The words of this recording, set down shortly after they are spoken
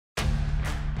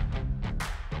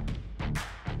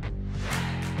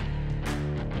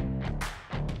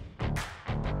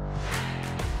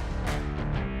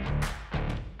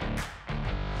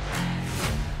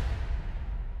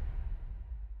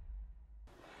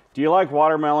Do you like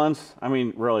watermelons? I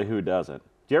mean, really, who doesn't?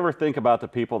 Do you ever think about the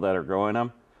people that are growing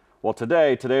them? Well,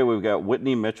 today we've got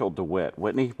Whitney Mitchell-DeWitte.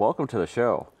 Whitney, welcome to the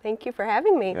show. Thank you for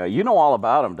having me. Yeah, you know all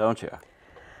about them, don't you?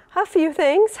 A few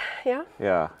things, yeah.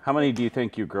 Yeah. How many do you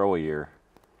think you grow a year?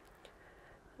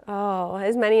 Oh,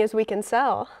 as many as we can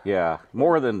sell. Yeah,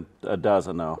 more than a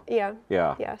dozen, though. Yeah.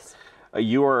 Yeah. Yes.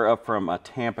 You are up from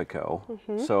Tampico.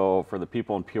 So for the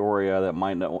people in Peoria that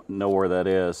might not know where that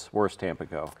is, where's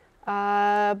Tampico?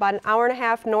 About an hour and a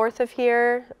half north of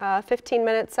here, 15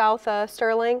 minutes south of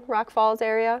Sterling, Rock Falls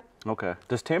area. Okay.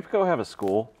 Does Tampico have a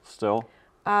school still?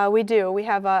 We do. We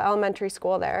have an elementary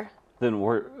school there. Then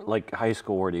where, like high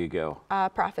school, where do you go?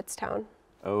 Prophetstown.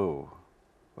 Oh,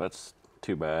 that's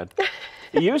too bad.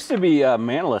 It used to be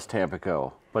Manlius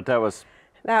Tampico, but that was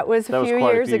a few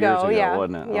quite years a few ago, years ago, yeah.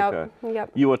 wasn't it? Yep. Okay.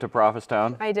 Yep. You went to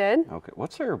Prophetstown? I did. Okay.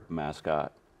 What's their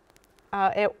mascot?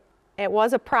 It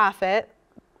was a prophet.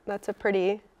 That's a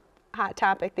pretty hot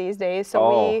topic these days.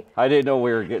 So I didn't know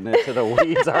we were getting into the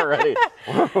weeds already.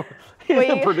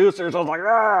 The producers, I was like,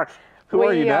 ah, who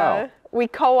are you now? We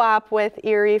co-op with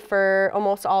Erie for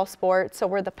almost all sports, so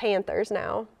we're the Panthers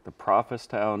now. The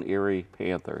Prophetstown Erie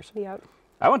Panthers. Yep.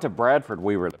 I went to Bradford,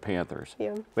 we were the Panthers.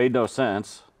 Yeah. Made no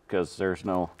sense because there's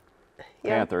no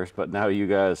Panthers, but now you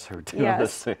guys are doing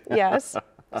this thing. Yes.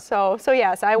 So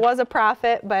yes, I was a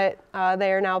Prophet, but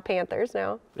they are now Panthers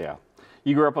now. Yeah.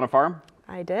 You grew up on a farm?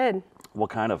 I did. What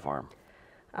kind of farm?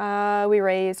 We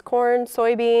raised corn,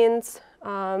 soybeans,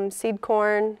 seed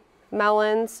corn,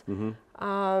 melons.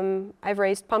 I've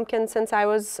raised pumpkins since I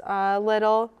was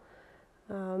little.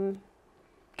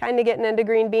 Kind of getting into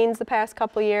green beans the past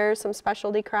couple years, some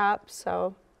specialty crops,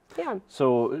 so yeah.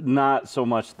 So not so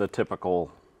much the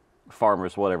typical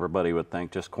farmers, what everybody would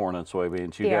think, just corn and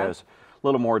soybeans. You guys a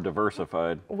little more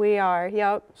diversified. We are,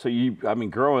 yep. So I mean,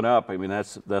 growing up, I mean,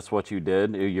 that's what you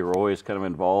did. You were always kind of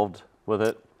involved with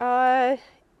it?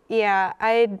 Yeah,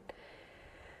 I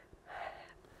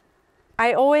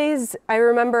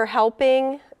remember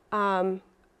helping,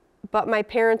 but my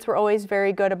parents were always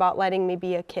very good about letting me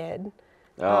be a kid.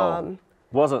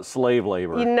 Wasn't slave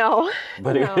labor. No.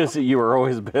 But no. You were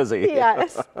always busy.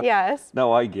 Yes, yes.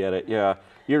 No, I get it, yeah.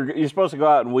 You're supposed to go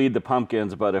out and weed the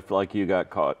pumpkins, but if like you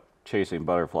got caught chasing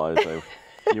butterflies,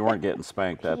 you weren't getting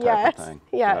spanked, that type of thing.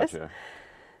 Yes. Gotcha.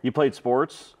 You played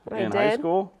sports in high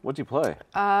school? What'd you play?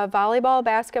 Volleyball,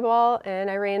 basketball, and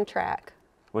I ran track.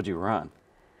 What'd you run?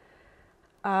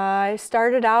 I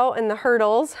started out in the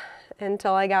hurdles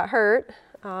until I got hurt,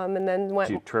 and then went.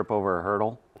 Did you trip over a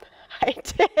hurdle? I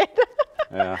did.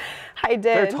 Yeah. I did.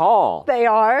 They're tall. They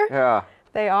are. Yeah.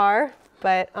 They are,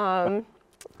 but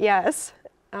yes.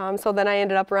 So then I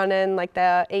ended up running like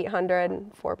the 800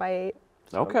 and 4x8.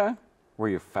 So. Okay. Were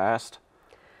you fast?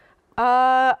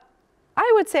 I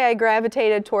would say I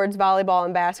gravitated towards volleyball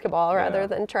and basketball rather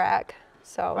than track.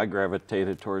 So I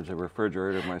gravitated towards a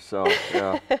refrigerator myself.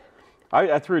 Yeah.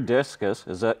 I threw discus.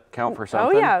 Does that count for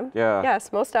something? Oh yeah. Yeah.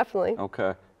 Yes, most definitely.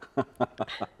 Okay.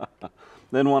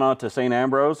 Then went on to St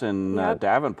Ambrose in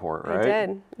Davenport, right? I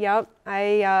did. Yep.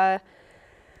 I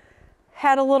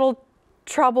had a little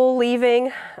trouble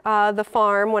leaving the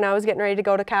farm when I was getting ready to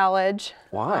go to college.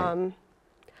 Why?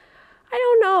 I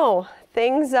don't know.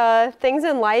 Things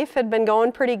in life had been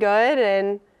going pretty good,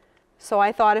 and so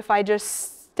I thought if I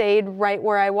just stayed right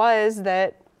where I was,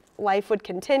 that life would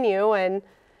continue. And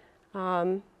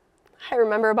I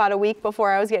remember about a week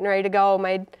before I was getting ready to go,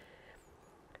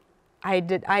 I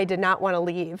did not want to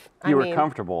leave. You were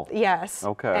comfortable? Yes.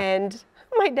 Okay. And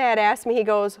my dad asked me, he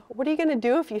goes, "What are you going to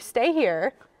do if you stay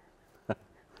here?"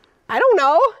 I don't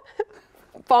know.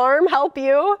 Farm, help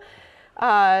you.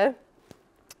 But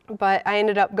I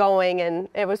ended up going, and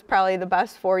it was probably the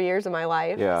best 4 years of my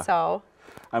life. Yeah. So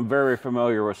I'm very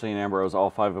familiar with St. Ambrose. All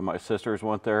 5 of my sisters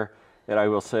went there, and I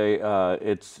will say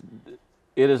it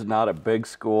is not a big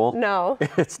school. No.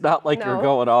 It's not like you're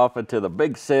going off into the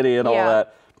big city and all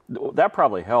that. That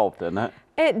probably helped, didn't it?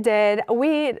 It did.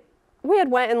 We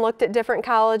had went and looked at different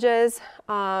colleges.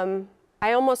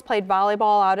 I almost played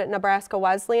volleyball out at Nebraska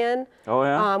Wesleyan. Oh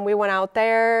yeah. We went out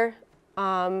there.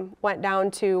 Went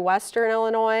down to Western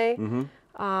Illinois,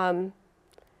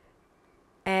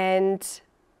 and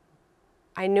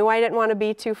I knew I didn't want to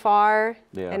be too far,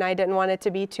 and I didn't want it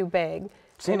to be too big.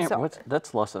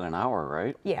 That's less than an hour,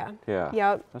 right? Yeah. Yeah.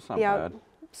 Yep. That's not bad.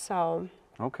 So.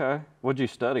 Okay. What'd you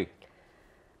study?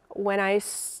 When I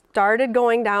started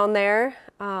going down there,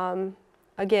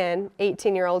 again,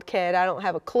 18-year-old kid, I don't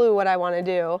have a clue what I want to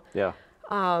do. Yeah.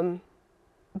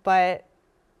 But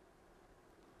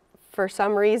for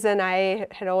some reason, I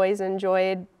had always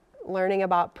enjoyed learning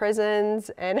about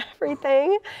prisons and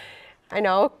everything. I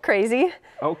know, crazy.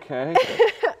 Okay.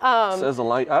 Says a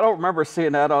light. I don't remember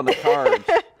seeing that on the cards.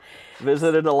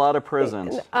 Visited a lot of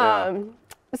prisons.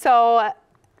 So,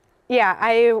 yeah,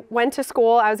 I went to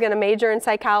school. I was going to major in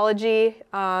psychology,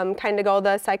 kind of go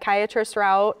the psychiatrist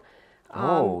route.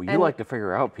 You like to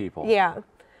figure out people. Yeah.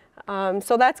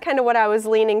 So that's kind of what I was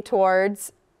leaning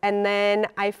towards. And then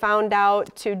I found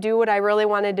out to do what I really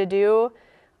wanted to do,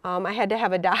 I had to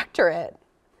have a doctorate.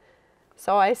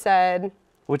 So I said...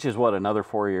 Which is what, another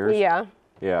 4 years? Yeah.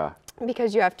 Yeah.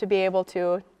 Because you have to be able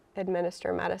to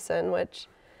administer medicine, which...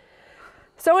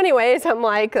 So anyways, I'm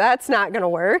like, that's not going to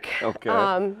work.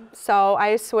 Okay. So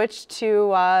I switched to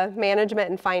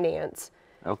management and finance.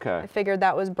 Okay. I figured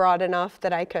that was broad enough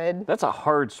that I could... That's a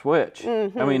hard switch.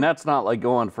 I mean, that's not like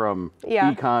going from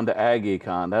econ to ag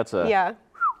econ. That's a... Yeah.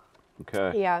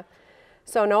 Okay. Yeah.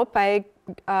 So nope, I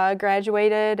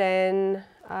graduated in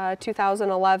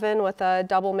 2011 with a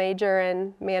double major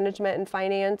in management and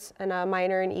finance and a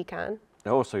minor in econ.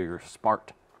 Oh, so you're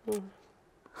smart.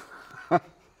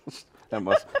 That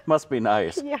must be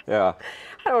nice. Yeah.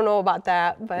 I don't know about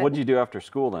that, but... What did you do after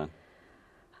school then?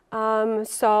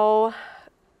 So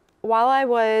while I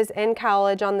was in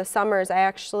college on the summers, I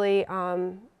actually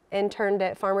interned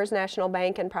at Farmers National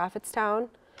Bank in Prophetstown.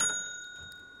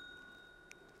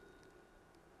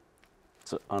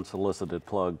 It's an unsolicited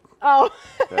plug. Oh.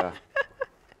 Yeah.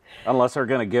 Unless they're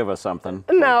going to give us something.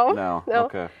 No. No. No.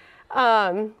 Okay.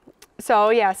 So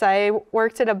yes, I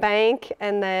worked at a bank,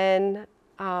 and then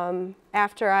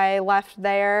after I left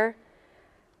there,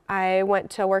 I went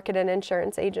to work at an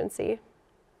insurance agency.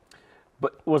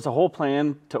 But was the whole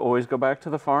plan to always go back to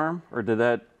the farm, or did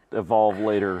that evolve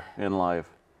later in life?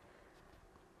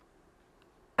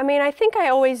 I mean, I think I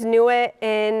always knew it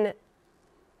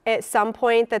at some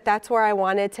point that that's where I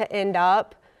wanted to end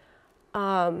up.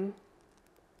 But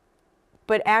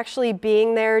actually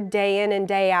being there day in and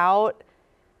day out,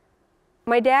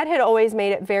 my dad had always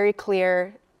made it very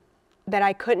clear that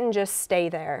I couldn't just stay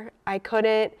there. I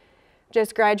couldn't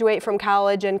just graduate from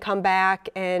college and come back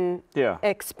and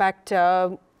expect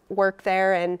to work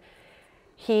there. And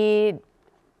he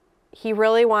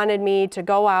really wanted me to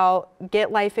go out,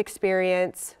 get life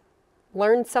experience,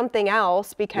 learn something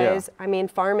else, because I mean,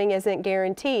 farming isn't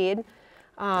guaranteed.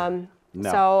 No.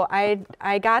 So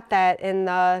I got that in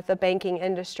the banking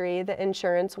industry, the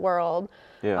insurance world.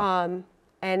 Yeah.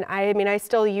 And I mean, I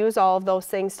still use all of those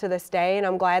things to this day, and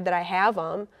I'm glad that I have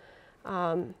them.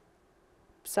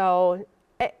 So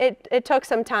it took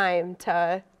some time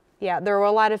to, there were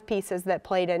a lot of pieces that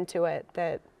played into it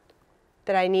that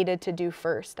I needed to do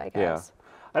first, I guess. Yeah.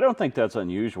 I don't think that's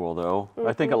unusual, though.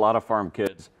 I think a lot of farm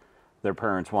kids, their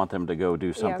parents want them to go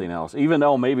do something else, even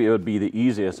though maybe it would be the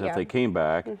easiest if they came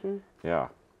back. Yeah.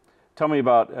 Tell me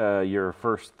about your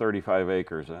first 35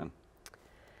 acres then.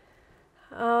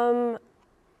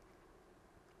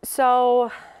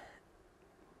 So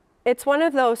it's one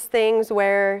of those things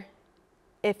where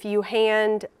if you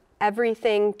hand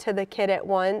everything to the kid at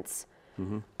once,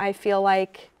 I feel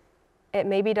like it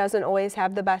maybe doesn't always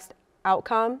have the best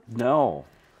outcome. No,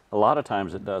 a lot of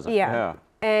times it doesn't. Yeah.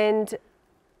 And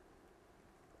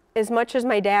as much as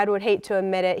my dad would hate to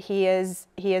admit it, he is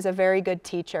a very good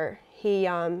teacher. He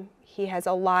has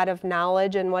a lot of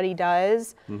knowledge in what he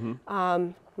does,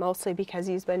 mostly because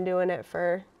he's been doing it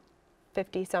for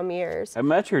 50 some years. I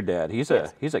met your dad. He's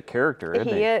a character, isn't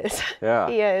he? He is. Yeah.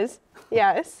 He is.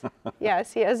 Yes.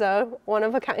 Yes, he has a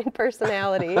one-of-a-kind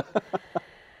personality.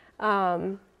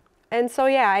 And so,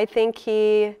 I think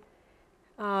we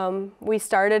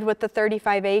started with the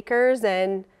 35 acres,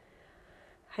 and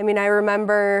I mean, I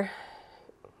remember,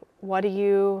 what do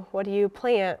you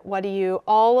plant?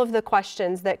 All of the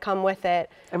questions that come with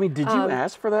it. I mean, did you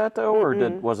ask for that though, or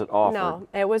was it offered? No,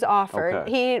 it was offered.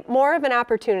 Okay. More of an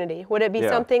opportunity. Would it be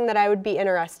something that I would be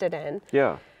interested in?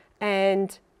 Yeah.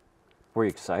 And were you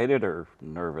excited or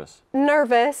nervous?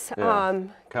 Nervous. Yeah.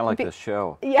 Kind of like this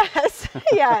show. Yes,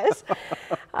 yes.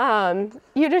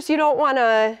 You don't want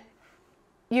to,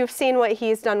 you've seen what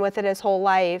he's done with it his whole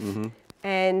life,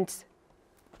 and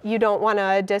you don't want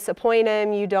to disappoint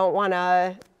him. You don't want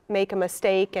to make a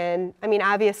mistake. And I mean,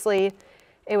 obviously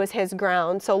it was his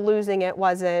ground, so losing it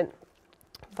wasn't,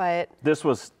 but. This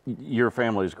was your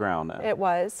family's ground then? It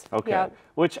was. Okay. Yep.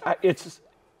 Which it's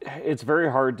very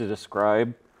hard to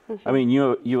describe. I mean,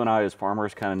 you and I as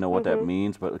farmers kind of know what that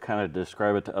means, but kind of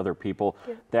describe it to other people.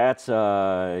 That's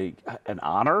an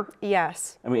honor.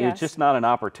 Yes. I mean, it's just not an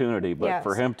opportunity, but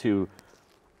for him to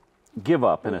give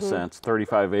up, in a sense,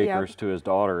 35 acres to his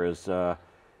daughter is,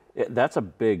 that's a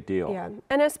big deal. Yeah,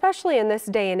 and especially in this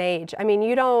day and age. I mean,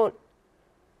 you don't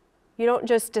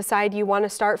just decide you want to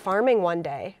start farming one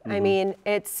day. I mean,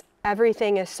 it's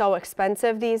everything is so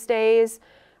expensive these days.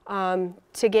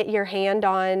 To get your hand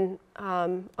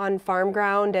on farm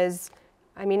ground is,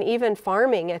 I mean, even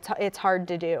farming, it's hard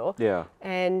to do. Yeah.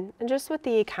 And just with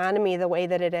the economy the way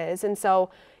that it is. And so,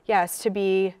 yes, to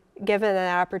be given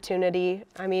that opportunity,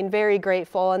 I mean, very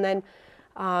grateful. And then,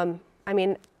 I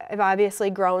mean, I've obviously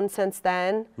grown since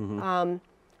then,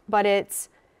 but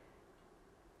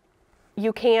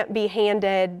you can't be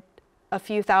handed a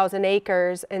few thousand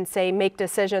acres and say, make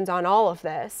decisions on all of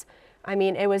this. I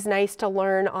mean, it was nice to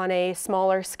learn on a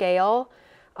smaller scale.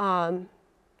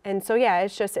 And so, yeah,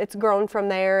 it's grown from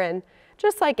there. And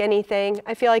just like anything,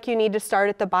 I feel like you need to start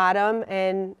at the bottom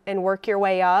and work your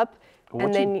way up.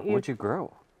 What'd you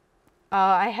grow?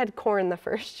 I had corn the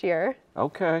first year.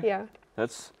 Okay. Yeah.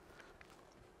 That's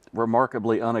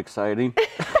remarkably unexciting.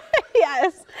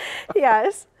 Yes,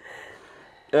 yes.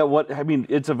 I mean,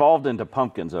 it's evolved into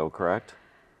pumpkins, though, correct?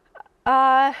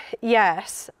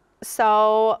 Yes.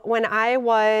 So when I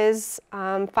was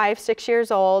 5, 6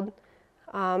 years old,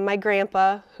 my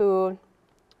grandpa, who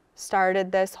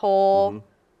started this whole,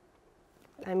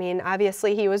 I mean,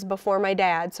 obviously he was before my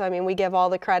dad, so I mean, we give all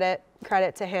the credit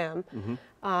to him.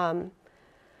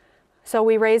 So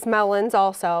we raised melons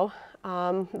also,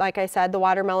 like I said, the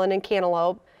watermelon and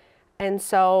cantaloupe. And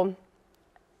so,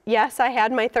 yes, I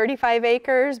had my 35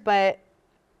 acres, but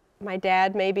my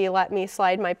dad maybe let me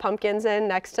slide my pumpkins in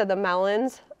next to the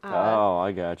melons. Oh,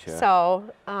 I gotcha. So,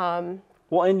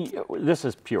 well, and this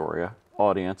is Peoria,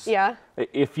 audience. yeah.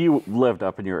 If you lived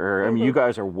up in your area, I mean, you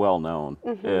guys are well known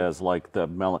as like the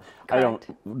melon.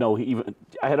 Correct.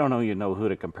 I don't know you know who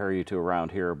to compare you to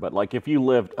around here, but like if you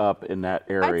lived up in that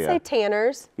area. I'd say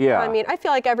Tanners. Yeah. I mean, I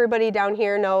feel like everybody down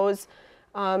here knows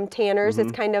Tanners.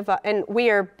 It's kind of, and we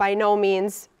are by no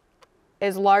means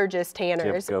as large as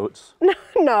Tanners. Do you have goats?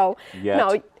 No, Yet?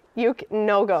 no,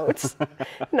 no goats.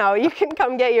 No, you can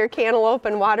come get your cantaloupe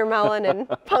and watermelon and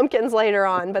pumpkins later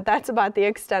on, but that's about the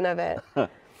extent of it.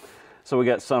 So we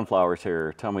got sunflowers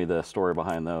here. Tell me the story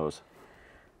behind those.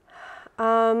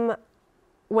 When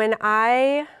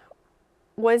I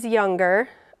was younger,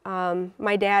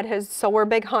 my dad so we're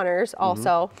big hunters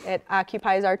also. It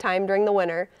occupies our time during the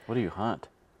winter. What do you hunt?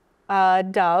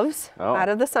 Doves out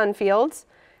of the sunflower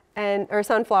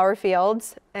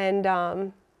fields, and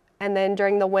then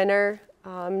during the winter,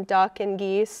 duck and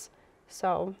geese.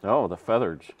 So. Oh, the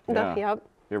feathered. Yeah. Yep.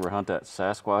 You ever hunt that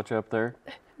Sasquatch up there?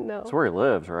 No. That's where he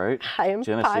lives, right? I am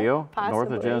Geneseo?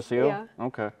 North of Geneseo? Yeah.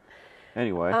 Okay.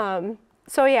 Anyway.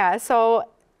 So yeah, so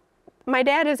my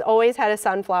dad has always had a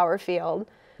sunflower field.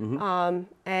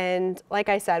 And like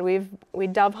I said, we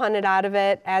dove hunted out of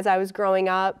it as I was growing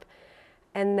up.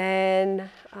 And then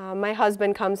my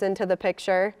husband comes into the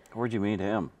picture. Where'd you meet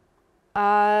him?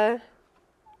 At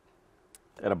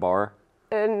a bar?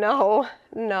 No.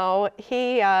 I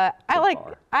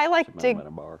like to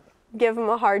give him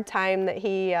a hard time that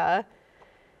he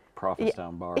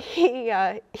Prophetstown bar.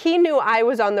 he knew I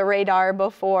was on the radar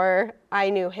before I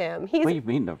knew him. What do you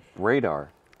mean the radar?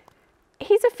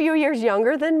 He's a few years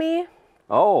younger than me.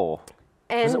 Oh.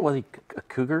 And is it what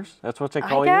cougars? That's what they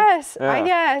call I guess.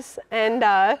 And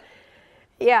the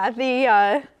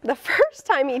first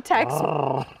time he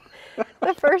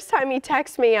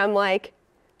texts me, I'm like,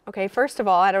 okay, first of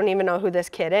all, I don't even know who this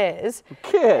kid is.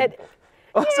 Kid?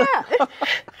 Yeah.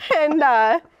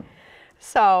 And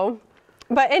so,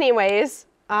 but anyways.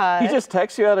 He just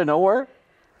texts you out of nowhere?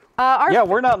 Yeah,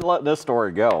 we're not letting this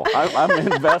story go. I'm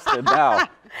invested now.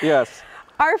 Yes.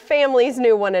 Our families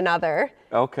knew one another.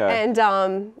 Okay. And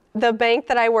the bank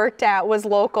that I worked at was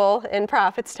local in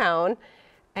Prophetstown.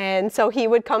 And so he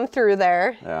would come through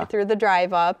there, through the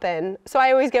drive up. And so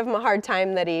I always give him a hard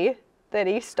time that he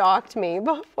stalked me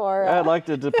before. I'd like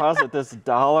to deposit this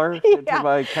dollar into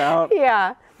my account.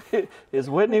 Yeah. Is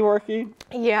Whitney working?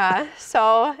 Yeah.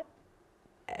 So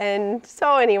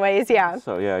anyways, yeah.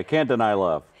 So yeah, I can't deny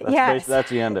love. That's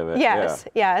the end of it. Yes,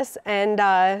 yes. And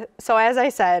so as I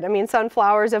said, I mean,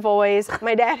 sunflowers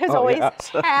my dad has always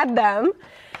had them.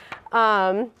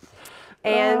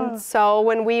 And so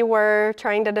when we were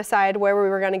trying to decide where we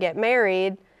were going to get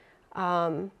married,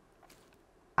 I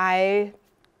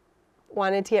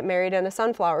wanted to get married in a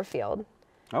sunflower field.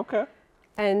 Okay.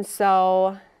 And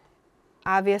so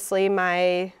obviously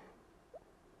my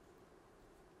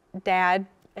dad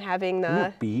having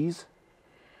the bees,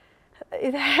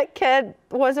 that kid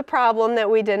was a problem that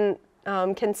we didn't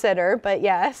consider, but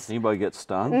yes. Anybody get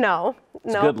stung? No.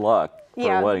 It's good luck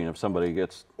for a wedding if somebody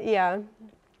gets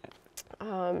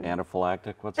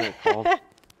anaphylactic. What's it called?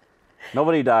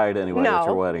 Nobody died anyway at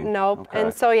your wedding. Nope. Okay.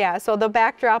 And so so the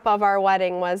backdrop of our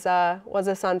wedding was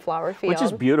a sunflower field, which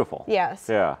is beautiful. Yes.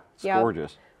 Yeah, it's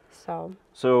gorgeous. So.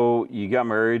 So you got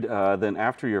married, then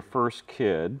after your first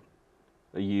kid,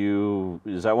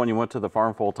 is that when you went to the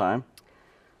farm full time?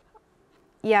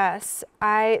 Yes,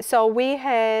 so we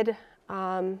had,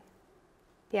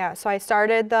 yeah, so I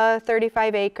started the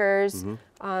 35 acres.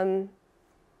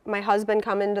 My husband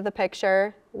come into the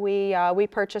picture. We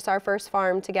purchased our first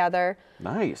farm together.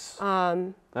 Nice.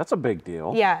 That's a big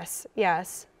deal. Yes,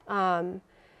 yes. And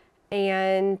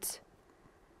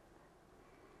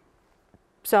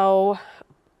so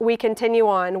we continue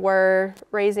on. We're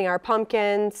raising our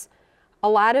pumpkins. A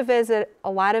lot of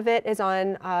it is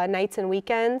on nights and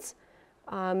weekends.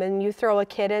 And you throw a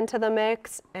kid into the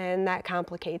mix, and that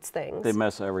complicates things. They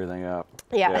mess everything up.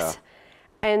 Yes.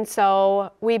 Yeah. And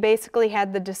so we basically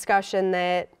had the discussion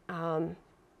that,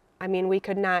 I mean, we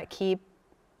could not keep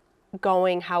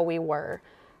going how we were.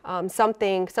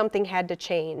 Something had to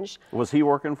change. Was he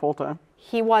working full time?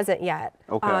 He wasn't yet.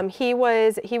 Okay. He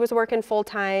was working full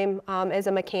time as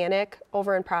a mechanic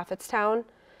over in Prophetstown.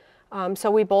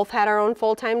 So we both had our own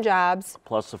full-time jobs.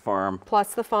 Plus the farm.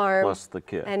 Plus the farm. Plus the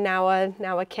kid. And now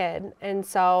a kid. And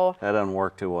so that doesn't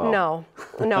work too well.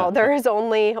 No, there is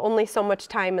only so much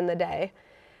time in the day.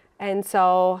 And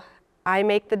so we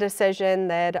make the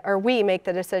decision,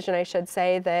 I should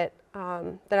say, that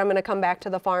I'm going to come back to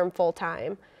the farm full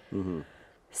time.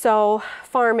 So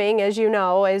farming, as you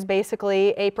know, is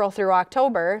basically April through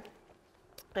October.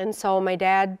 And so my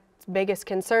dad's biggest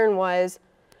concern was,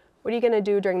 what are you going to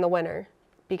do during the winter?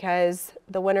 Because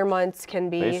the winter months can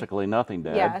be... Basically nothing,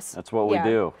 Dad. Yes. That's what we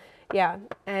do. Yeah.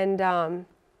 And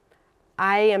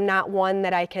I am not one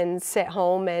that I can sit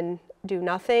home and do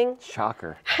nothing.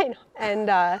 Shocker. I know.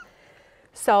 And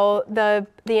so the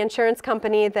insurance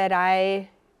company that I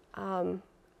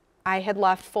had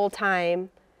left full time,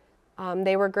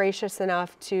 they were gracious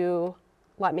enough to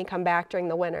let me come back during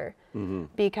the winter.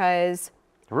 Because...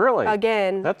 Really?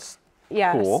 Again... That's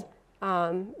yes. cool.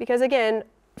 Because again,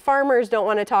 farmers don't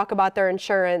want to talk about their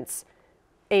insurance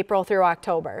April through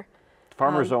October.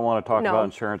 Farmers don't want to talk about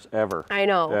insurance ever. I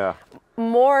know. Yeah.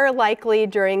 More likely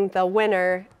during the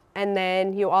winter, and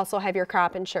then you also have your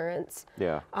crop insurance.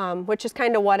 Yeah. Which is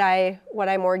kind of what I'm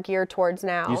more geared towards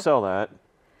now. You sell that.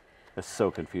 It's so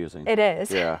confusing. It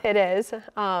is. Yeah. It is.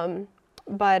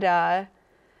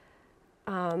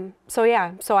 So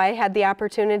yeah, so I had the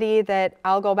opportunity that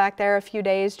I'll go back there a few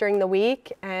days during the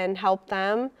week and help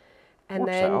them. And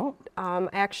Works then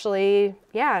actually,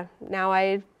 yeah, now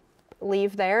I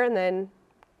leave there and then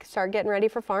start getting ready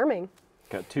for farming.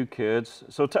 Got 2 kids.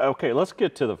 So, okay, let's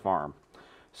get to the farm.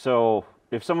 So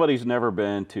if somebody's never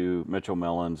been to Mitchell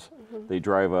Melons, they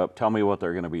drive up, tell me what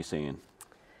they're going to be seeing.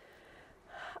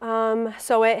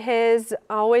 So it has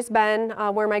always been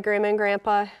where my grandma and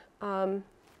grandpa,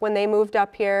 when they moved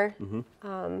up here,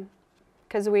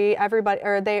 because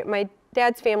my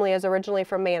dad's family is originally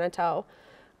from Manitou,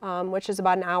 which is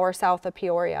about an hour south of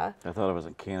Peoria. I thought it was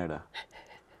in Canada.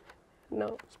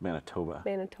 No. It's Manitoba.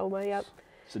 Manitoba, yep.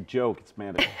 It's a joke, it's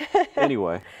Manitoba.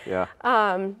 Anyway, yeah.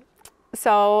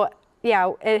 So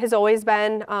yeah, it has always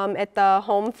been at the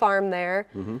home farm there.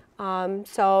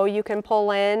 So you can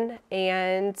pull in,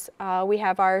 and we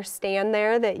have our stand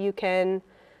there that you can,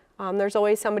 there's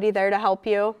always somebody there to help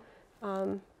you.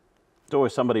 There's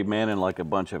always somebody manning like a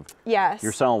bunch of... Yes.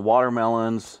 You're selling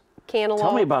watermelons. Cantaloupe.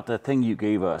 Tell me about the thing you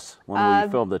gave us when we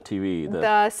filmed the TV.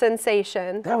 The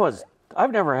Sensation. That was,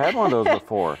 I've never had one of those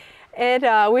before.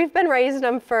 We've been raising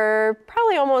them for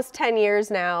probably almost 10 years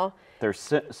now. They're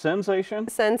Sensation?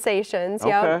 Sensations, Okay.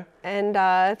 yep. And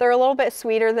they're a little bit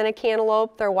sweeter than a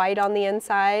cantaloupe. They're white on the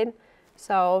inside.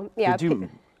 So, yeah. Did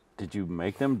you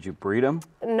make them? Did you breed them?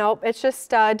 Nope, it's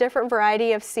just a different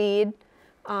variety of seed.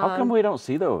 How come we don't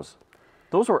see those?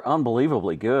 Those were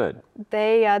unbelievably good.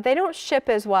 They don't ship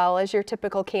as well as your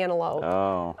typical cantaloupe.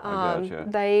 Oh, I gotcha.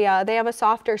 They have a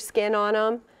softer skin on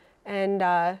them,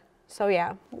 and so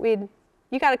yeah,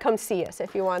 you got to come see us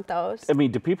if you want those. I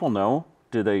mean, do people know?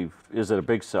 Is it a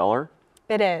big seller?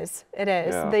 It is. It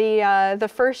is. Yeah. The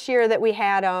first year that we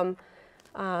had them,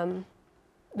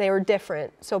 they were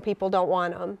different, so people don't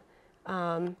want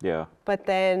them. Yeah. But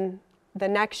then the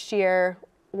next year,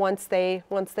 once they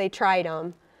tried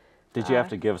them. Did you have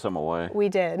to give some away? We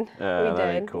did. We that did.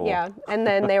 ain't cool. Yeah. And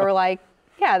then they were like,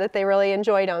 yeah, that they really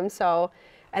enjoyed them. So,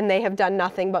 and they have done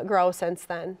nothing but grow since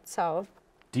then. So.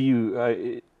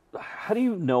 How do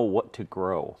you know what to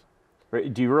grow?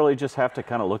 Do you really just have to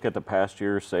kind of look at the past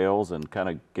year's sales and kind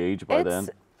of gauge by then?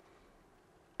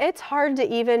 It's hard to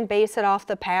even base it off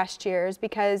the past years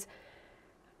because,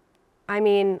 I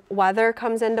mean, weather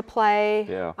comes into play.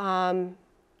 Yeah.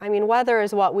 I mean, weather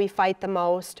is what we fight the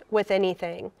most with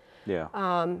anything. Yeah.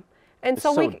 And it's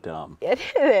so so dumb. It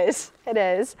is. It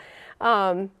is.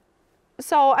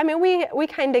 So, I mean, we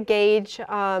kind of gauge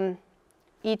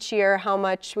each year how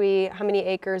many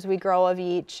acres we grow of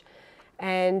each.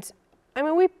 And I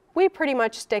mean, we pretty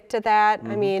much stick to that.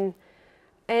 I mean,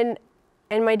 and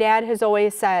my dad has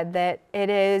always said that it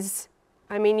is,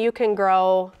 I mean, you can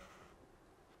grow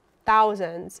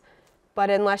thousands, but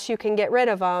unless you can get rid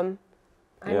of them,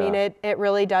 I mean, it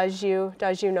really does you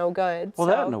no good. Well,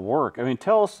 that and the work. I mean,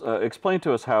 tell us, explain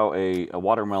to us how a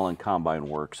watermelon combine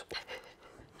works.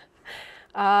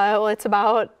 Well, it's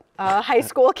about high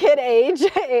school kid age,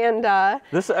 and I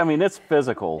mean, it's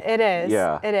physical. It is.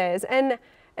 Yeah. It is.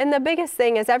 And the biggest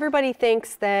thing is everybody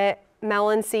thinks that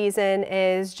melon season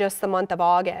is just the month of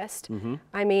August.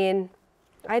 I mean,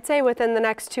 I'd say within the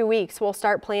next 2 weeks we'll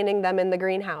start planting them in the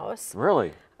greenhouse.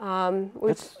 Really?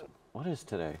 What is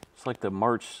today? It's like the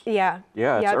March. Yeah.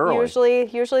 Yeah, it's early.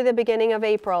 Usually the beginning of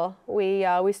April we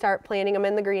start planting them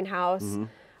in the greenhouse.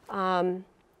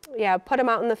 Yeah, put them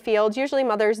out in the fields. Usually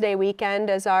Mother's Day weekend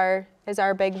is our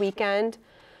big weekend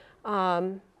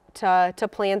to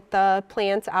plant the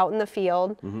plants out in the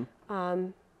field.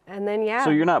 And then, yeah.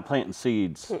 So you're not planting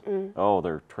seeds. Oh,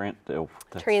 they're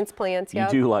transplants. You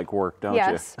do like work, don't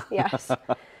you? Yes.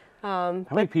 How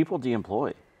many people do you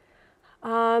employ?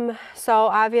 So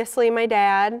obviously my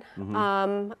dad,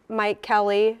 Mike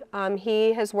Kelly,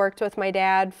 he has worked with my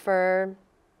dad for,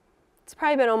 it's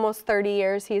probably been almost 30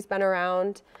 years he's been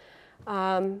around.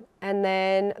 And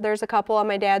then there's a couple of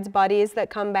my dad's buddies that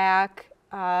come back.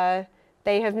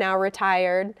 They have now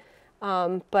retired,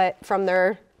 but from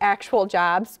their actual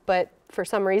jobs, but for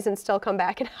some reason still come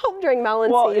back and help during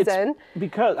melon season. It's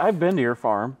because I've been to your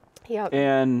farm. Yep.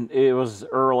 And it was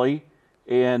early,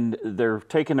 and they're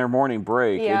taking their morning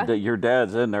break. Yeah. And your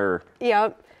dad's in there.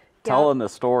 Yep. Telling the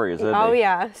stories, isn't he? Oh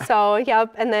yeah. So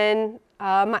yep. And then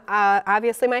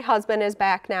obviously my husband is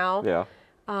back now. Yeah.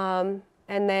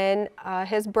 And then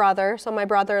his brother, so my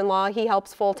brother-in-law, he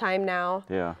helps full-time now.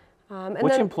 Yeah. And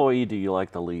Which then employee do you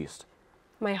like the least?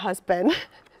 my husband.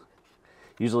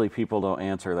 Usually people don't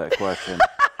answer that question,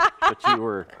 but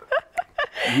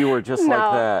you were just like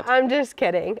that. I'm just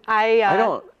kidding. I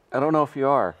don't know if you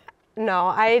are. No,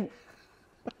 I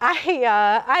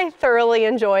thoroughly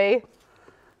enjoy.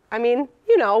 I mean,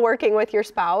 you know, working with your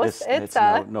spouse. It's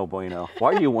no bueno.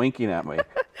 Why are you winking at me?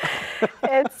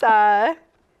 It's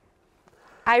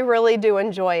I really do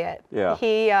enjoy it.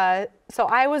 Yeah. So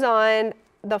I was on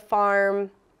the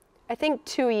farm, I think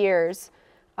 2 years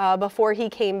before he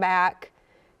came back.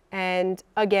 And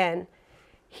again,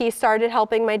 he started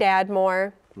helping my dad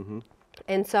more.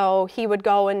 And so he would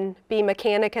go and be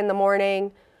mechanic in the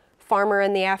morning, farmer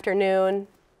in the afternoon,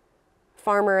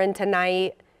 farmer into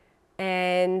night.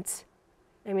 And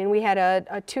I mean, we had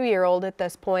a 2-year-old at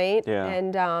this point. Yeah.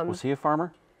 And was he a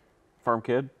farmer? Farm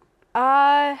kid?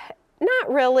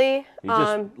 Not really. He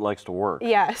just likes to work.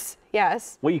 Yes.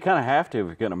 Well, you kind of have to if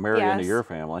you're going to marry into your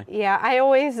family. Yeah, I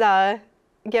always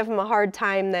give him a hard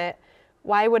time that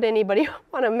why would anybody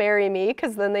want to marry me?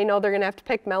 Because then they know they're going to have to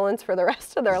pick melons for the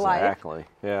rest of their life. Exactly.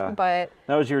 Yeah. But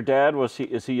now, is your dad?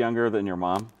 Is he younger than your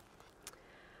mom?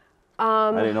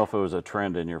 I didn't know if it was a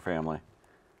trend in your family.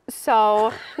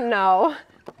 So no.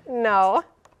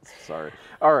 Sorry.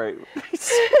 All right.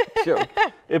 Joke.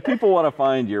 If people want to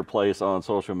find your place on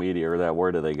social media or that,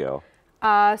 where do they go?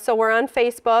 So we're on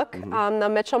Facebook, the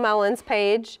Mitchell Melons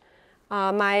page.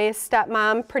 My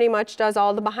stepmom pretty much does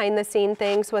all the behind the scene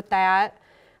things with that.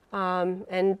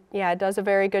 And yeah, does a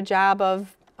very good job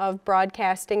of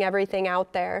broadcasting everything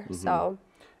out there. So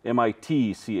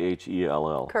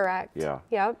Mitchell. Correct. Yeah.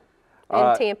 Yep.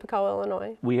 In Tampico,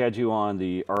 Illinois. We had you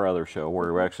on our other show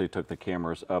where we actually took the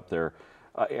cameras up there.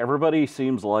 Everybody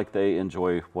seems like they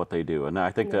enjoy what they do, and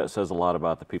I think that says a lot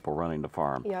about the people running the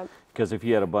farm. Yep. Because if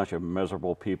you had a bunch of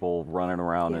miserable people running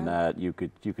around in that, you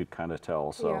could kind of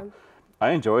tell. So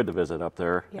I enjoyed the visit up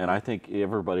there, and I think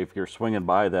everybody, if you're swinging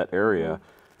by that area,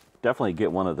 definitely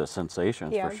get one of the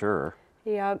sensations for sure.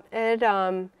 Yeah.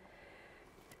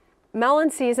 Melon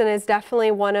season is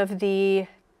definitely one of the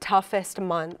toughest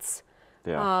months.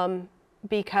 Yeah.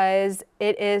 Because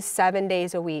it is 7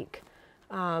 days a week.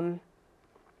 And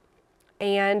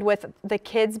with the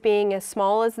kids being as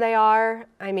small as they are,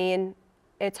 I mean,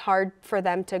 it's hard for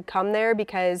them to come there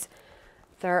because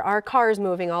there are cars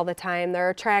moving all the time. There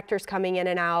are tractors coming in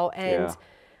and out. And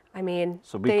I mean,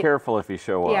 so be careful if you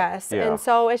show up. Yes. And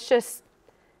so it's just,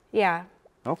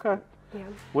 Okay. Yeah.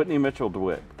 Whitney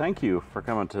Mitchell-DeWitte, thank you for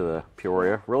coming to the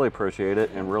Peoria. Really appreciate it,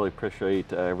 and really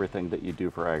appreciate everything that you do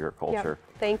for agriculture.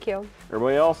 Thank you.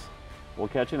 Everybody else, we'll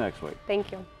catch you next week.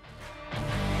 Thank you.